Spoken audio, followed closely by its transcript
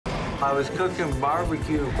I was cooking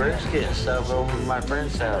barbecue and brisket and stuff over at my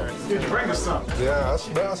friend's house. Did you bring us some? Yeah, I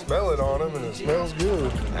smell it on him, and it smells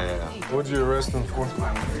good. Yeah. What'd you arrest him for?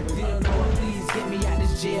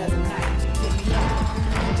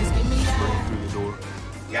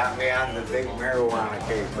 Got me on the big marijuana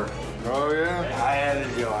caper. Oh, yeah? I had a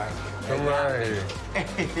joint. Come right here.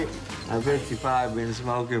 I'm 55, been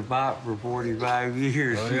smoking pot for 45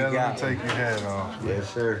 years. Oh, yeah, let me take your hat off. Yes,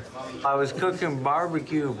 sir. I was cooking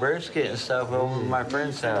barbecue and brisket and stuff over at my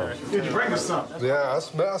friend's house. Did you bring us some? Yeah, I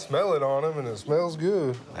smell it on him, and it smells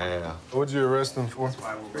good. Yeah. What'd you arrest him for?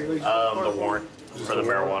 The warrant for the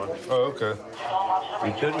marijuana. Oh, okay.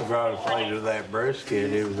 You could have brought a plate of that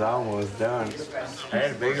brisket. It was almost done. I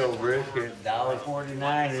had a big old brisket, $1.49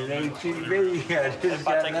 at HEB. I just If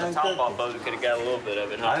I got take the done top cooking. off of it, could have got a little bit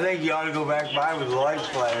of it. I think you ought to go back by with the lights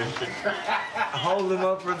flashed. Hold him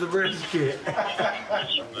up for the brisket.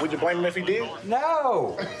 Would you blame him if he did?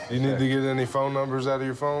 No. You need to get any phone numbers out of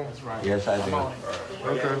your phone? Yes, I do.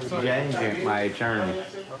 Okay. James, my attorney.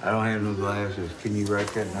 I don't have no glasses. Can you write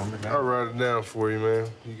that number down? I'll write it down for you, man.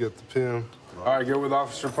 You get the pen. All right, go with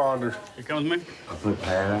Officer Ponder. Here comes me. I'll put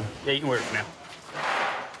that on. Yeah, you can wear it for now.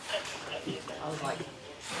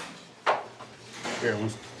 Here, we'll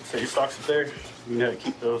set your socks up there. You know how to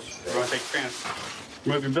keep those. You're gonna take your pants.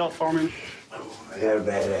 Remove your belt for me. I had a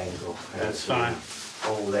bad ankle. That's fine.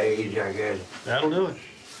 Old age, I guess. That'll do it.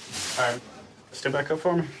 All right, step back up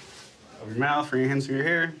for me. Over your mouth, bring your hands through your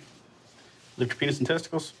hair. Lift your penis and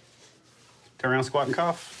testicles. Turn around, squat, and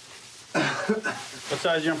cough. What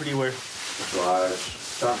size jumper do you wear? Large.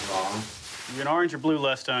 Something wrong. You an orange or blue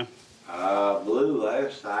last time? Blue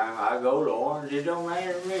last time. I go to orange. It don't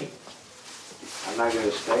matter to me. I'm not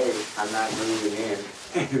gonna stay. I'm not moving in.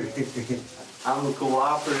 I'm a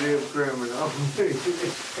cooperative criminal.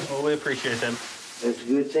 Well, we appreciate that. It's a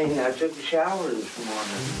good thing I took a shower this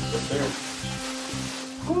morning. Yes, sir.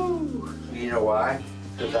 Whew. You know why?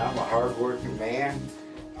 Because I'm a hard-working man,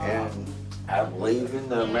 and I believe in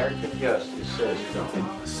the American justice system.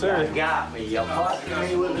 Sir. You got me. You busted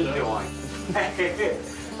me with a joint.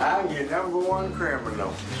 I'm your #1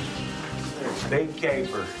 criminal. Big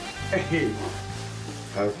caper.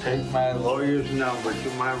 I'll take my lawyer's number to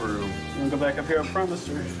my room. You wanna go back up here up front,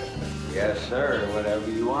 mister? Yes, sir.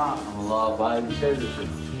 Whatever you want. I'm a law-abiding citizen.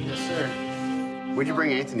 Yes, sir. What'd you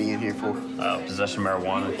bring Anthony in here for? Possession of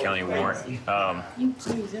marijuana, county warrant. Him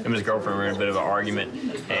and his girlfriend were in a bit of an argument,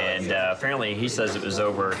 and apparently he says it was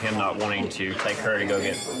over him not wanting to take her to go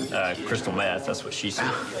get crystal meth. That's what she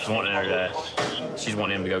said. She's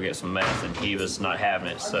wanting him to go get some meth, and he was not having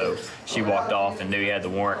it. So she walked off and knew he had the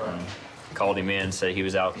warrant and called him in and said he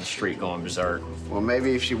was out in the street going berserk. Well,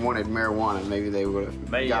 maybe if she wanted marijuana, maybe they would have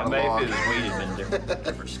Maybe got if along. it was weed, it'd been a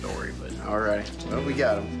different story, but All right. Well, we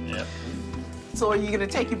got him. yeah. So are you gonna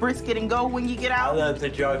take your brisket and go when you get I out? left the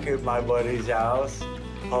junk at my buddy's house.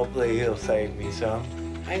 Hopefully he'll save me some.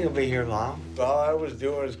 I ain't gonna be here long. All I was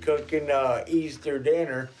doing is cooking Easter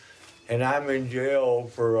dinner, and I'm in jail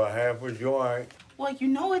for a half a joint. Well, you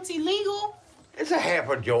know it's illegal. It's a half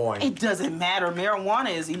a joint. It doesn't matter.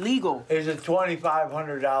 Marijuana is illegal. It's a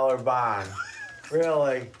 $2,500 bond.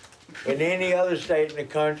 Really. In any other state in the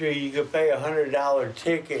country, you could pay a $100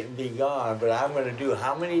 ticket and be gone. But I'm gonna do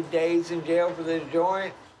how many days in jail for this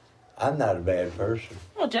joint? I'm not a bad person.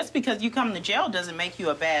 Well, just because you come to jail doesn't make you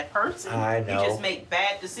a bad person. I know. You just make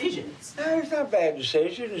bad decisions. No, it's not a bad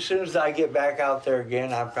decision. As soon as I get back out there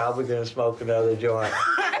again, I'm probably gonna smoke another joint.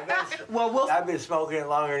 Well, I've been smoking it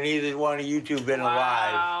longer than either one of you two been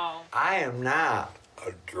alive. Wow. I am not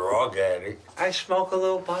a drug addict. I smoke a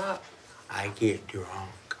little pot. I get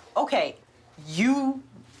drunk. Okay, you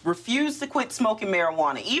refuse to quit smoking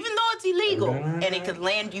marijuana, even though it's illegal, and it could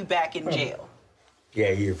land you back in jail. Yeah,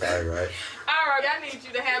 you're probably right. All right, I need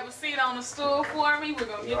you to have a seat on the stool for me. We're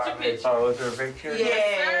gonna get your picture. Oh, is there a picture?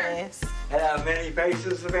 Yes. Many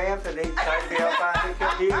faces of Anthony. Type me up on the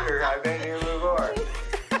computer. I've been here before.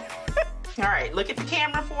 All right, look at the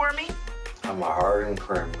camera for me. I'm a hardened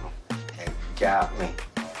criminal. And got me.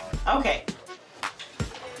 Okay.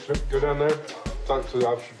 Go down there, talk to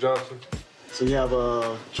Officer Johnson. So you have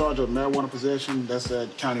a charge of marijuana possession. That's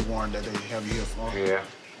that county warrant that they have you here for. Yeah.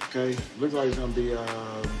 Okay. Looks like it's gonna be a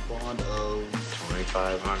bond of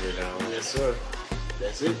 $2,500. Yes, sir.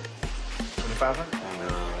 That's it.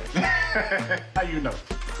 2,500. How you know?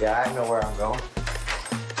 Yeah, I know where I'm going.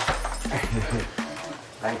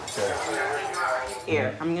 Thanks, sir.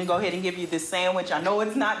 Here, I'm gonna go ahead and give you this sandwich. I know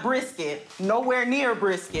it's not brisket, nowhere near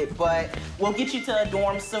brisket, but we'll get you to a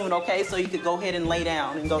dorm soon, okay? So you could go ahead and lay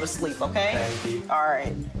down and go to sleep, okay? Thank you. All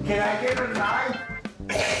right. Can I get a knife?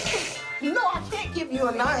 No, I can't give you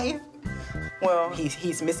a knife. Well,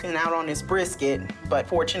 he's missing out on his brisket, but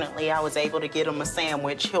fortunately I was able to get him a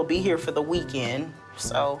sandwich. He'll be here for the weekend,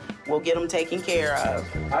 so we'll get him taken care of.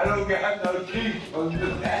 I don't got no teeth on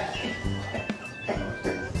that.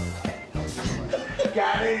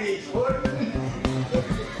 Got any pudding?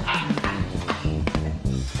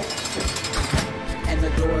 And the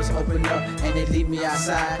doors open up and they leave me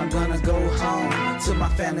outside. I'm gonna go home to my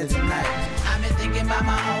family tonight. I've been thinking about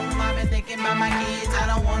my home, I've been thinking about my kids. I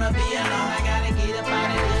don't wanna be alone.